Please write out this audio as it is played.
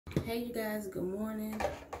Hey you guys, good morning.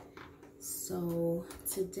 So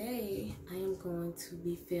today I am going to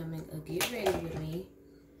be filming a get ready with me.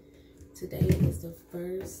 Today is the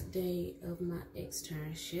first day of my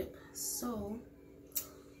externship, so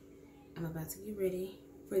I'm about to get ready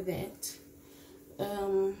for that.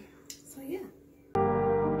 So yeah.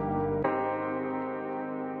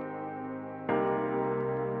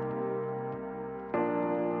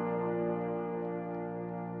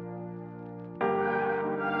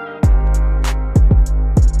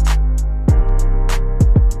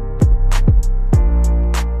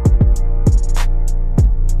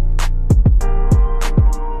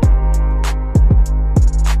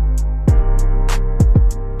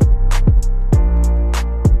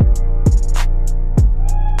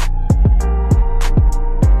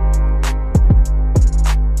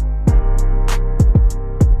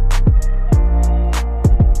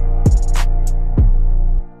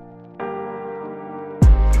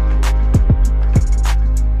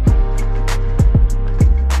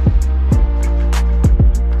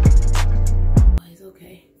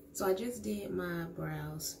 So I just did my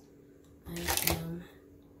brows. I am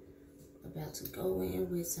about to go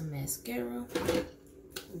in with some mascara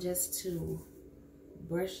just to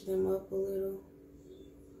brush them up a little.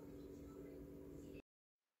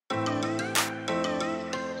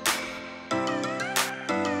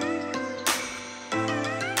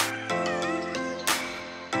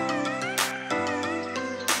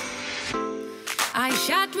 I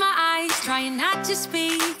shut my eyes, trying not to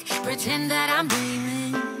speak, pretend that I'm dreaming.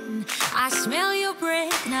 I smell your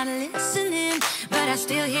breath, not listening, but I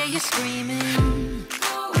still hear you screaming.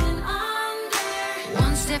 Going under.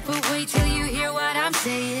 One step away till you hear what I'm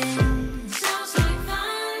saying. Sounds like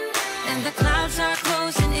thunder. And the clouds are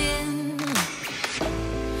closing in.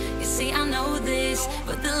 You see, I know this,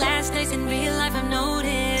 but the last days in real life I've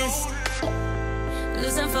noticed.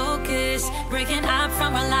 Losing focus, breaking up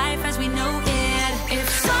from our life as we know it. If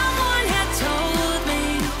someone had told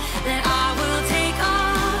me that I will take off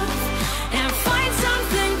and find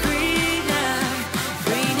something greener,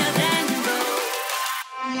 greener than gold.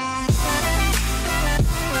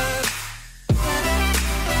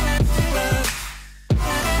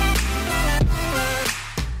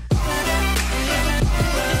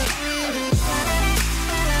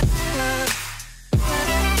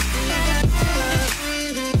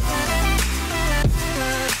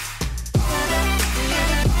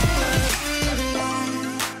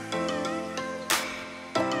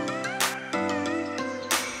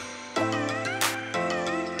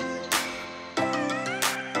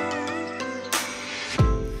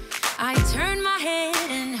 I turn my head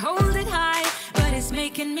and hold it high, but it's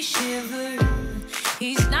making me shiver.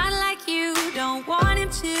 He's not like you, don't want him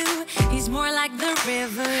to. He's more like the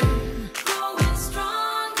river, growing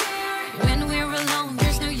stronger. When we're alone,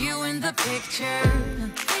 there's no you in the picture.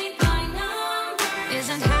 Paint by number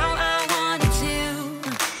isn't how I want it to.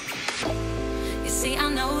 You see, I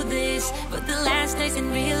know this, but the last days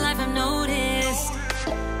in real life I've noticed.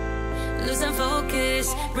 Losing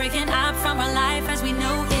focus, breaking up from our life as we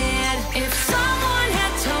know it. If someone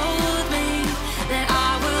had told me that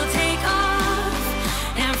I will take off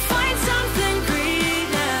and find something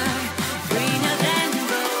greener, greener than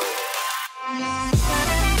gold.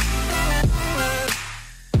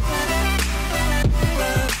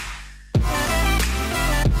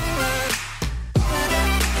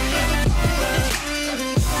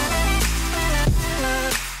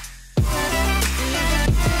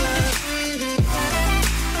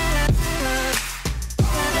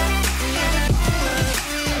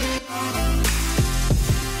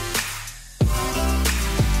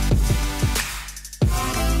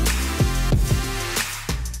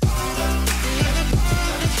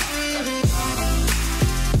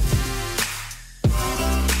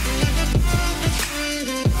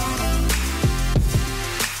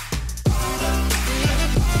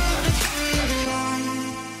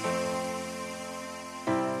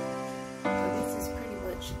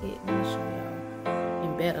 It. Let me show y'all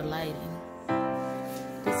in better lighting.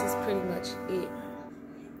 This is pretty much it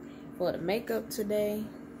for the makeup today.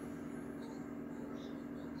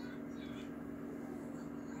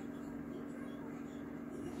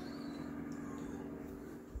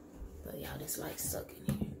 But y'all, this light sucking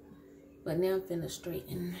here. But now I'm finna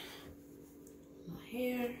straighten my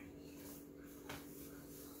hair.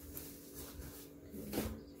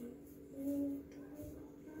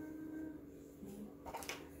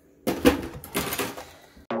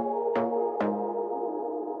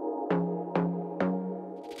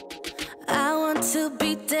 To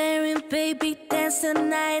be daring, baby, dance the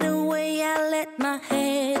night away. I let my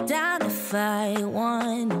head down if I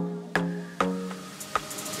won.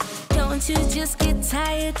 Don't you just get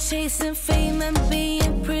tired chasing fame and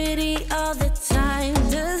being pretty all the time?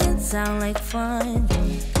 Doesn't sound like fun.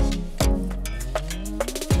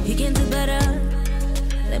 You can do better.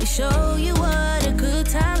 Let me show you what a good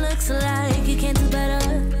time looks like. You can do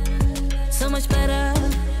better, so much better.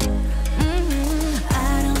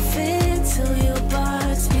 I don't fit into your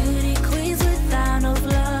box. Beauty queens without no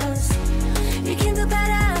flaws. You can do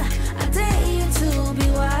better. I dare you to be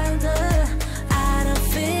wilder. I don't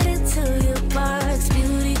fit into your box.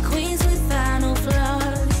 Beauty queens without no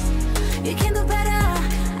flaws. You can do better.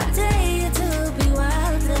 I dare you to be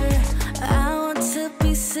wilder. I want to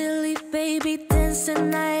be silly, baby, dance the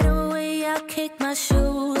night away. I'll kick my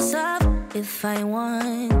shoes off if I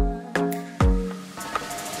want.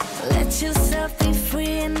 Let yourself be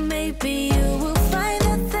free and maybe you will find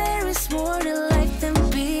that there is more to life than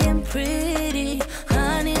being pretty.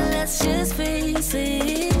 Honey, let's just face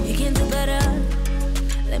it. You can do better.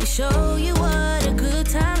 Let me show you what a good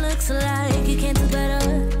time looks like. You can do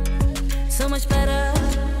better, so much better.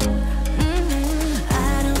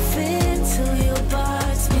 I don't fit into your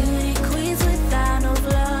box. Beauty queens without no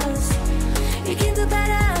flaws. You can do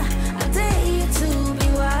better. I dare you to be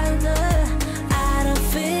wilder. I don't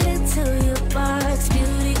fit into your box.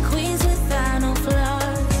 Beauty queens without no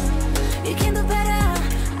flaws. You can do better.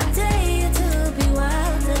 I dare you to be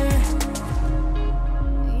wilder.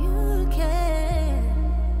 You can.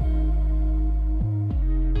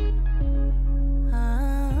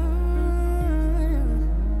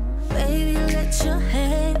 Baby, let your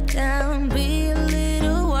head down. Be a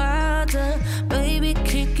little wilder. Baby,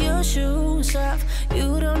 kick your shoes off.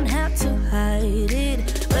 You don't have to hide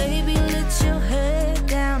it. Baby, let your head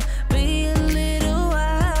down. Be a little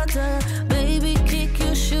wilder. Baby, kick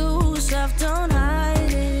your shoes off. Don't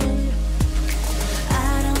hide it.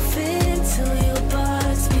 I don't fit into your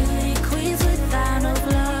box. Beauty queens without no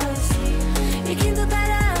flaws. You can do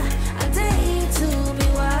better. I dare you to be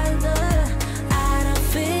wilder. I don't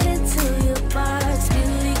fit into your box.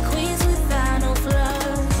 Beauty queens without no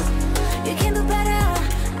flaws. You can do better.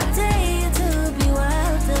 I dare you to be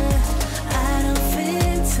wilder. I don't fit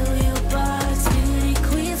into your box. Beauty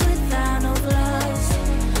queens without no flaws.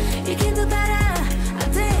 You can do better. I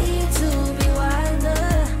dare you to be wilder.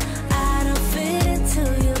 I don't fit into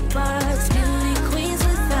your box. Beauty queens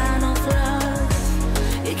without no flaws.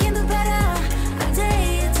 You can do better. I dare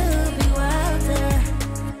you to be wilder.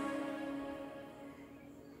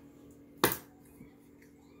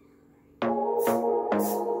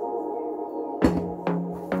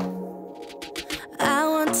 I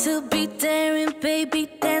want to be daring, baby,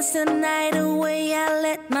 dance the night away. I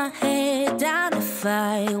let my head down if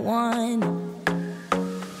I want.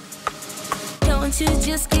 Don't you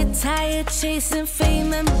just get tired chasing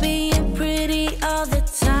fame and being pretty all the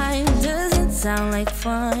time? Doesn't sound like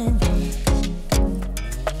fun.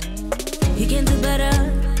 You can do better.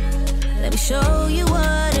 Let me show you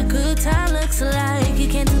what a good time looks like. You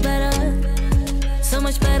can do better, so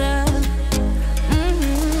much better.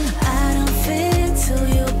 I don't fit into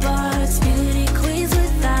your box. Beauty queens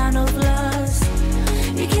without no flaws.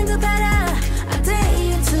 You can do better. I dare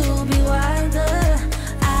you to be wilder.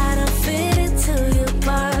 I don't fit into your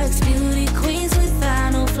box. Beauty queens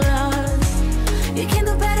without no flaws. You can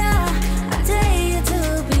do better. I dare you to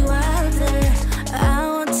be wilder. I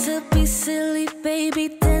want to be silly, baby,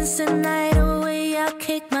 dance the night away. I'll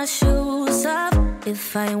kick my shoes off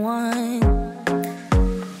if I want.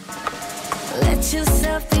 Let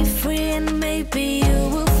yourself be free and maybe you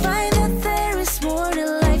will find that there is more to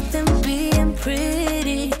life than being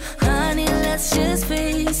pretty. Honey, let's just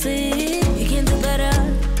face it. You can do better.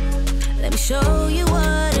 Let me show you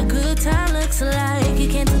what a good time looks like. You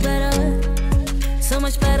can do better, so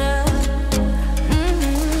much better.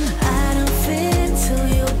 I don't fit into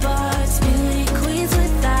your box. Beauty queens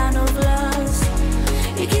without no flaws.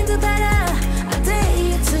 You can do better. I dare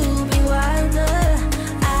you to be wilder.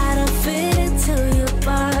 I don't fit into your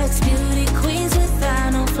box. Beauty queens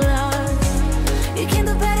without no flaws. You can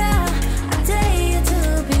do better. I dare you to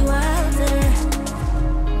be wilder.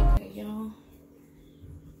 Okay, y'all.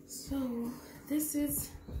 So this is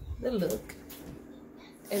the look,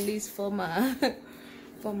 at least for my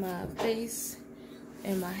for my face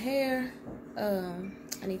and my hair.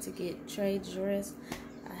 I need to get Trey dressed.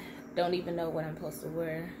 I don't even know what I'm supposed to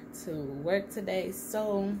wear to work today,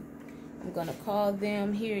 so I'm gonna call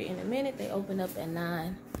them here in a minute. They open up at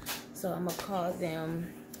 9, so I'm gonna call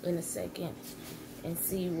them in a second and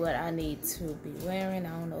see what I need to be wearing.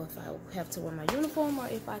 I don't know if I have to wear my uniform or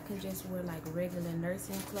if I can just wear like regular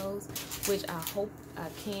nursing clothes, which I hope I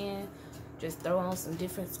can. Just throw on some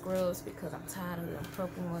different scrubs because I'm tired of the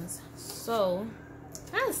purple ones. So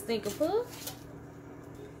Hi, Stinkapoo.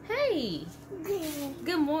 Hey.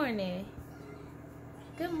 Good morning.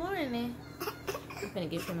 Good morning. I'm gonna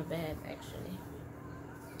give him a bath, actually.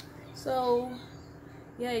 So,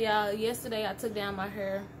 yeah, y'all. Yesterday I took down my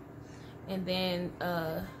hair, and then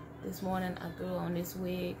this morning I grew on this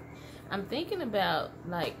wig. I'm thinking about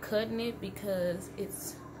like cutting it because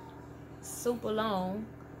it's super long,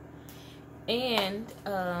 and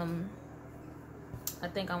I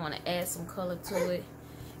think I want to add some color to it.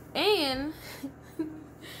 And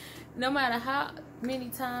no matter how many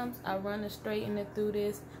times I run and straighten it through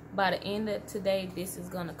this, by the end of today, this is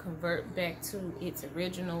gonna convert back to its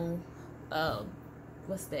original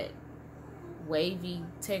what's that, wavy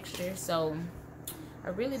texture. So I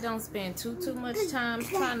really don't spend too much time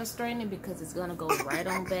trying to straighten it because it's gonna go right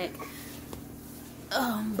on back.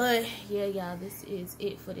 But yeah, y'all, this is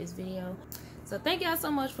it for this video. So thank y'all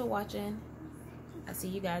so much for watching. I'll see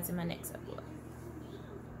you guys in my next upload.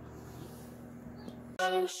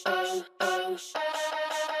 There's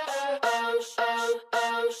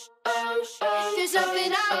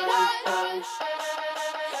something I want,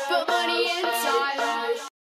 but money and time.